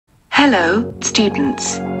Hello,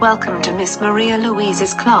 students. Welcome to Miss Maria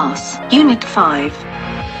Louise's class, Unit 5.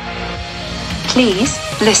 Please,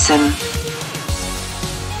 listen.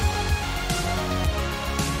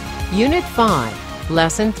 Unit 5,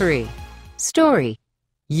 Lesson 3. Story.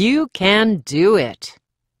 You can do it.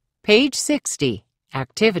 Page 60,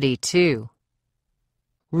 Activity 2.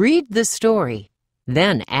 Read the story,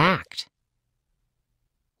 then act.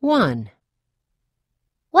 1.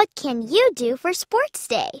 What can you do for Sports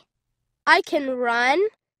Day? I can run,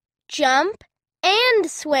 jump, and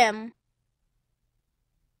swim.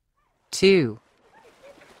 2.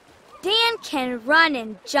 Dan can run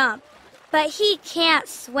and jump, but he can't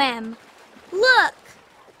swim. Look!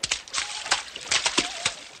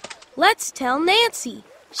 Let's tell Nancy.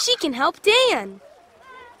 She can help Dan.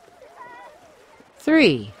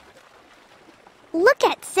 3. Look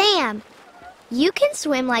at Sam. You can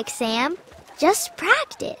swim like Sam. Just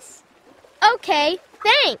practice. Okay,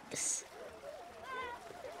 thanks.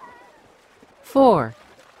 4.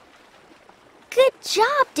 Good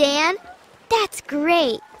job, Dan. That's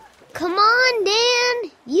great. Come on,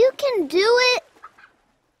 Dan. You can do it.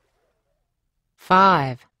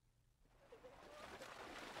 5.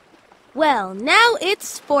 Well, now it's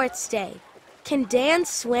Sports Day. Can Dan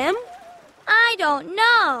swim? I don't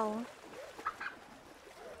know.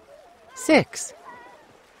 6.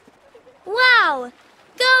 Wow!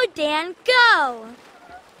 Go, Dan, go!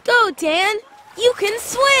 Go, Dan. You can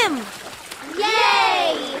swim.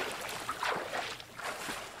 Yay!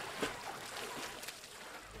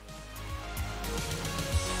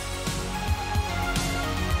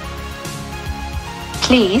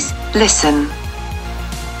 Please, listen.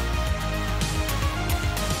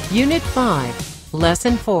 Unit 5,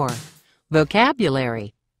 Lesson 4.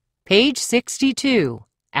 Vocabulary. Page 62,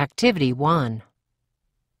 Activity 1.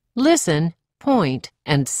 Listen, point,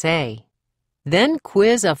 and say. Then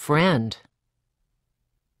quiz a friend.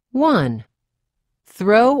 1.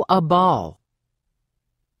 Throw a ball.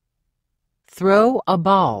 Throw a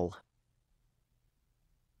ball.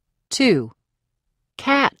 2.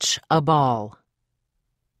 Catch a ball.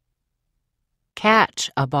 Catch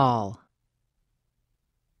a ball.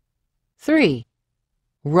 3.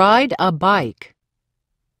 Ride a bike.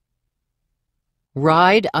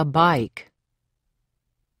 Ride a bike.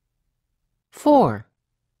 4.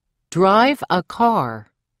 Drive a car.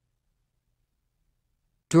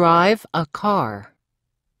 Drive a car.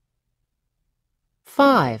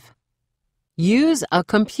 5. Use a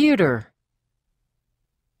computer.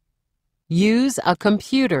 Use a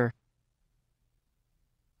computer.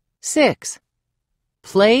 6.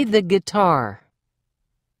 Play the guitar.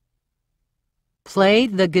 Play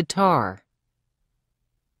the guitar.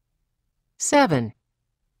 7.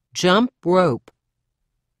 Jump rope.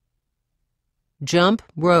 Jump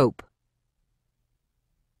rope.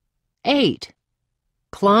 8.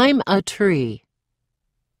 Climb a tree.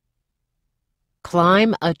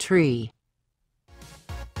 Climb a tree.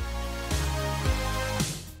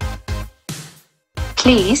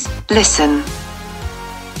 Please, listen.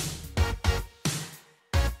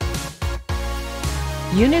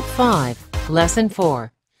 Unit 5, Lesson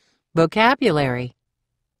 4. Vocabulary.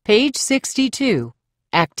 Page 62,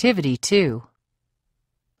 Activity 2.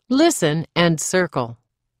 Listen and circle.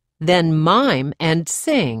 Then mime and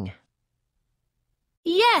sing.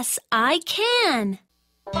 Yes, I can.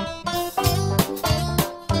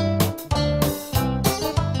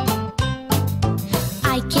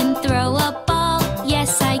 I can throw a ball,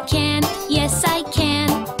 yes I can, yes I can.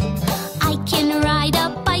 I can ride a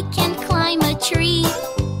bike and climb a tree.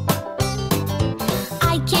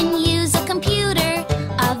 I can use a computer,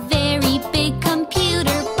 a very big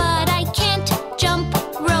computer, but I can't jump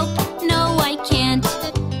rope, no I can't.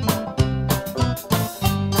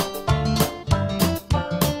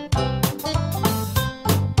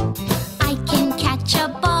 I can catch a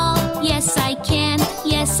ball, yes I can,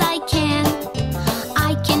 yes I can.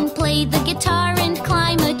 I can play the guitar and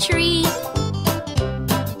climb a tree.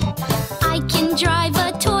 I can drive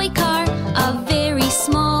a toy car, a very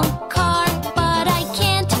small car, but I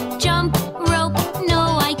can't jump rope,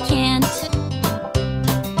 no I can't.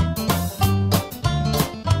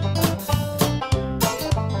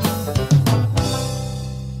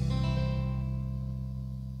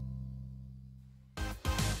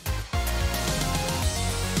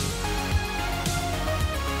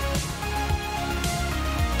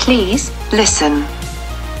 Please, listen.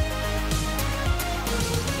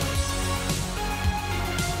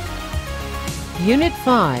 Unit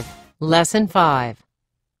 5, Lesson 5.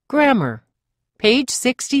 Grammar. Page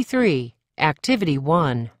 63, Activity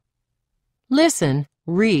 1. Listen,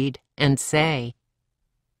 read, and say.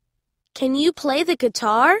 Can you play the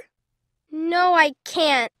guitar? No, I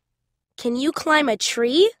can't. Can you climb a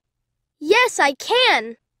tree? Yes, I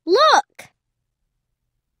can. Look!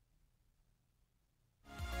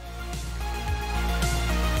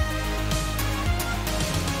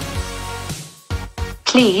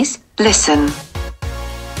 Please listen.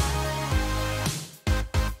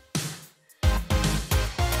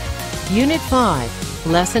 Unit 5,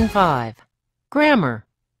 Lesson 5. Grammar.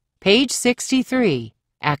 Page 63,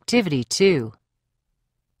 Activity 2.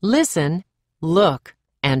 Listen, look,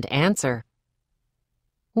 and answer.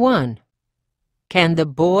 1. Can the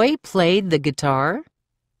boy play the guitar?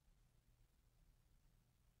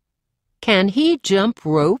 Can he jump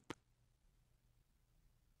rope?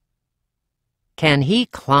 Can he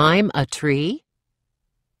climb a tree?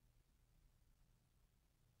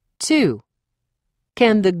 2.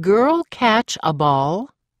 Can the girl catch a ball?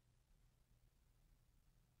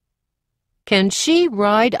 Can she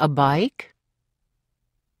ride a bike?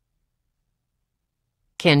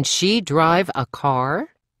 Can she drive a car?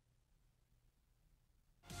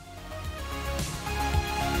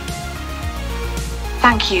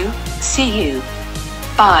 Thank you. See you.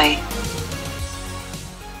 Bye.